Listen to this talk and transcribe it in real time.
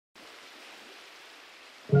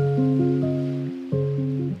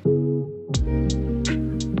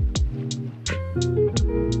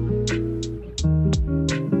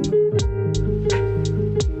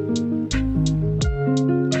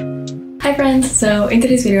friends, so in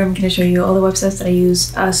today's video I'm going to show you all the websites that I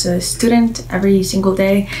use as a student every single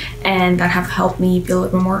day and that have helped me be a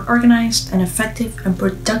little bit more organized and effective and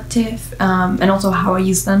productive, and also how I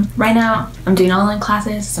use them. Right now I'm doing online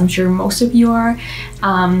classes, as I'm sure most of you are,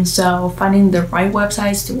 so finding the right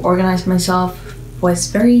websites to organize myself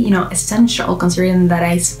was very, essential, considering that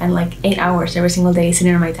I spend like 8 hours every single day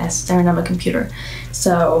sitting on my desk staring at my computer.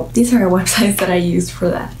 So these are websites that I use for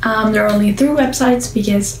that. There are only 3 websites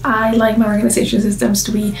because I like my organization systems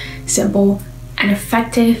to be simple and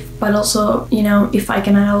effective, but also, if I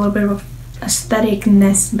can add a little bit of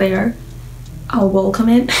aestheticness there, I'll welcome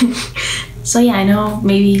it. So yeah, I know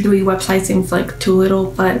maybe 3 websites seems like too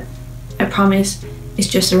little, but I promise it's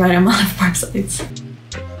just the right amount of websites.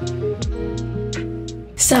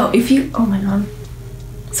 So if you've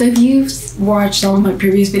watched some of my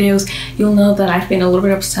previous videos, you'll know that I've been a little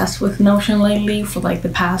bit obsessed with Notion lately for like the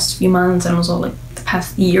past few months and also like the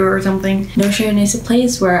past year or something. Notion is a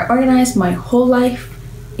place where I organize my whole life,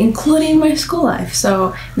 including my school life.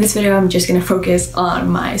 So in this video I'm just gonna focus on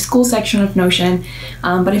my school section of Notion,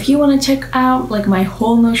 but if you want to check out like my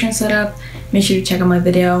whole Notion setup, make sure to check out my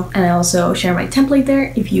video, and I also share my template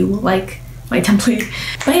there if you like my template.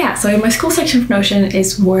 But yeah, so in my school section of Notion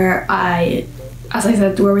is where I, as I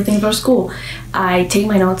said, do everything for school. I take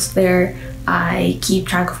my notes there, I keep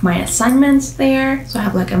track of my assignments there, so I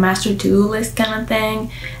have like a master to-do list kind of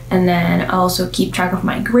thing, and then I also keep track of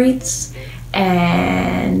my grades,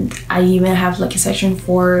 and I even have like a section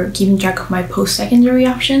for keeping track of my post-secondary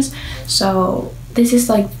options. So this is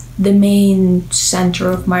like the main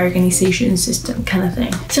center of my organization system kind of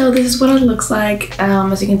thing. So this is what it looks like.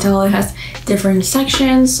 As you can tell, it has different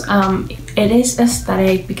sections. It is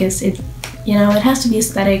aesthetic because it has to be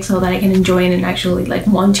aesthetic so that I can enjoy it and actually like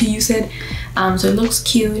want to use it. So it looks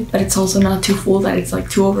cute, but it's also not too full that it's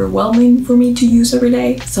like too overwhelming for me to use every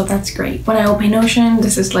day. So that's great. When I open Notion,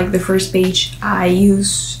 this is like the first page I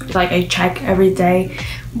use, like I check every day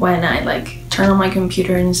when I like turn on my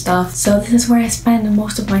computer and stuff. So this is where I spend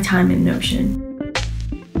most of my time in Notion.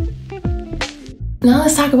 Now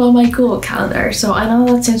let's talk about my Google Calendar. So I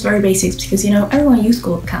know that seems very basic because everyone uses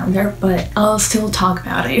Google Calendar, but I'll still talk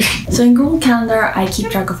about it. So in Google Calendar, I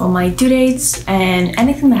keep track of all my due dates and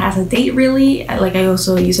anything that has a date really. I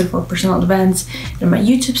also use it for personal events and my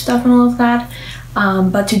YouTube stuff and all of that.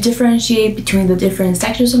 But to differentiate between the different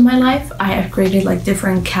sections of my life, I have created like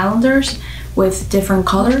different calendars with different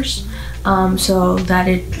colors, so that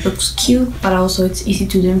it looks cute, but also it's easy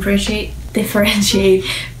to differentiate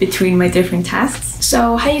between my different tasks.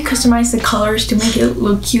 So how you customize the colors to make it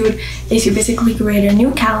look cute is you basically create a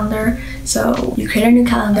new calendar. So you create a new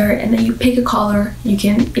calendar and then you pick a color.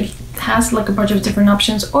 It has like a bunch of different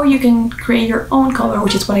options, or you can create your own color,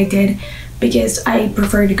 which is what I did because I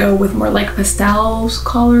prefer to go with more like pastels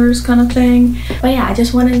colors kind of thing. But yeah, I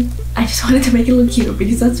just wanted to make it look cute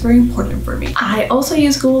because that's very important for me. I also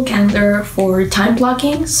use Google Calendar for time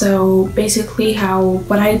blocking. So basically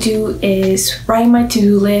what I do is write my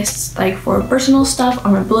to-do lists like for personal stuff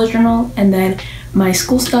on my bullet journal, and then my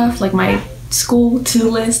school stuff, like my school to-do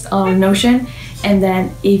list on Notion. And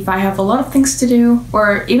then if I have a lot of things to do,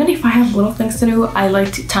 or even if I have little things to do, I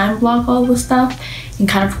like to time block all the stuff and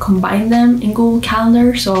kind of combine them in Google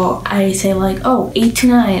Calendar. So I say like, 8 to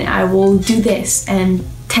 9 I will do this, and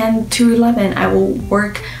 10 to 11 I will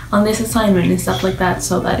work on this assignment and stuff like that,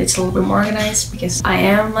 so that it's a little bit more organized because I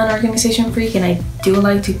am an organization freak and I do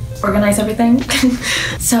like to organize everything.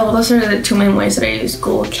 So those are the 2 main ways that I use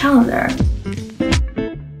Google Calendar.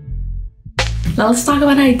 Now let's talk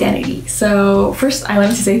about Identity. So first I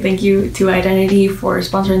wanted to say thank you to Identity for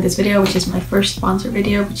sponsoring this video, which is my first sponsored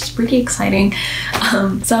video, which is pretty exciting.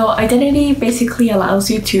 So Identity basically allows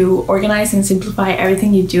you to organize and simplify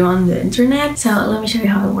everything you do on the internet. So let me show you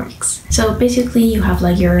how it works. So basically you have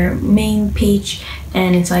like your main page,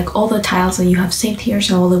 and it's like all the tiles that you have saved here,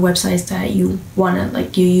 so all the websites that you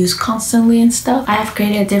you use constantly and stuff. I have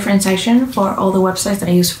created a different section for all the websites that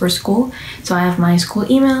I use for school. So I have my school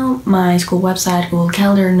email, my school website, Google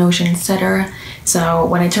Calendar, Notion, etc. So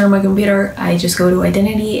when I turn on my computer, I just go to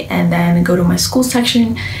Identity and then go to my school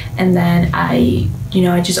section, and then I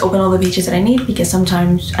just open all the pages that I need because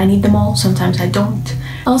sometimes I need them all, sometimes I don't.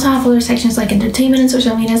 I also have other sections like entertainment and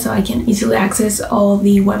social media, so I can easily access all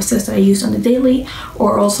the websites that I use on the daily,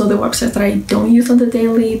 or also the websites that I don't use on the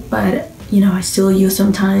daily, but I still use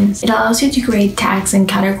sometimes. It allows you to create tags and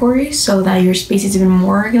categories so that your space is even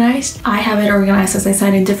more organized. I have it organized, as I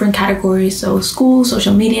said, in different categories, so school,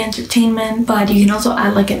 social media, entertainment, but you can also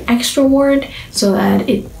add like an extra word so that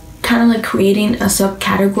it kind of like creating a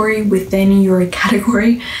subcategory within your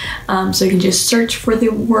category. So you can just search for the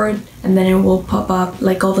word and then it will pop up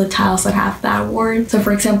like all the tiles that have that word. So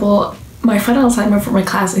for example, my final assignment for my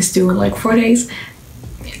class is due in like 4 days,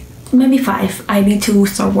 maybe 5. I need to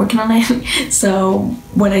start working on it. So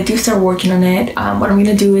when I do start working on it, what I'm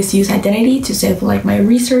gonna do is use Identity to save like my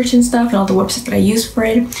research and stuff and all the websites that I use for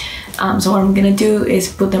it. So what I'm gonna do is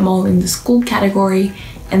put them all in the school category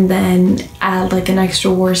and then add like an extra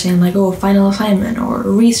word saying like, oh, final assignment or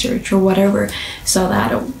research or whatever, so that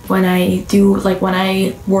when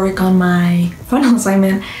I work on my final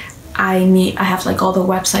assignment, I have like all the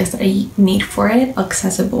websites that I need for it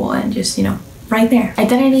accessible and just, you know, right there.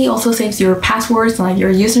 Identity also saves your passwords and like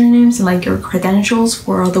your usernames and like your credentials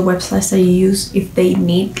for all the websites that you use if they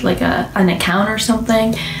need like an account or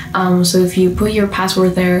something. So if you put your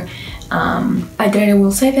password there, Identity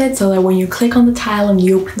will save it so that when you click on the tile and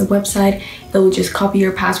you open the website, it will just copy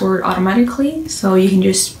your password automatically. So you can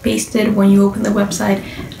just paste it when you open the website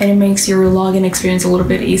and it makes your login experience a little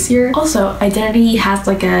bit easier. Also, Identity has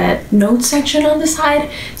like a notes section on the side,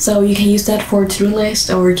 so you can use that for to-do list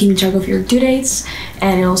or keeping track of your due dates,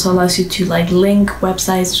 and it also allows you to like link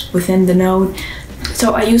websites within the note.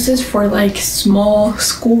 So I use this for like small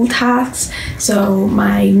school tasks. So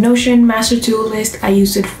my Notion master to-do list, I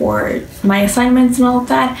use it for my assignments and all of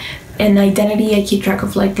that. And Identity, I keep track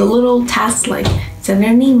of like the little tasks like send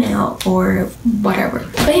an email or whatever.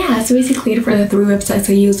 But yeah, so basically for the 3 websites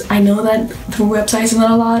I use, I know that 3 websites is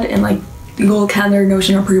not a lot and like Google Calendar,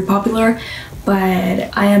 Notion are pretty popular,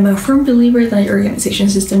 but I am a firm believer that your organization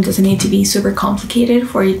system doesn't need to be super complicated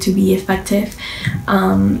for it to be effective.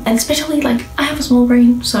 And especially like I have a small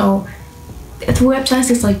brain, so 3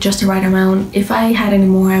 websites is like just the right amount. If I had any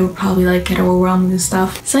more, I would probably like get overwhelmed and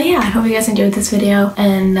stuff. So yeah, I hope you guys enjoyed this video,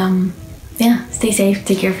 and yeah, stay safe,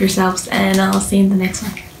 take care of yourselves, and I'll see you in the next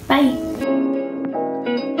one. Bye!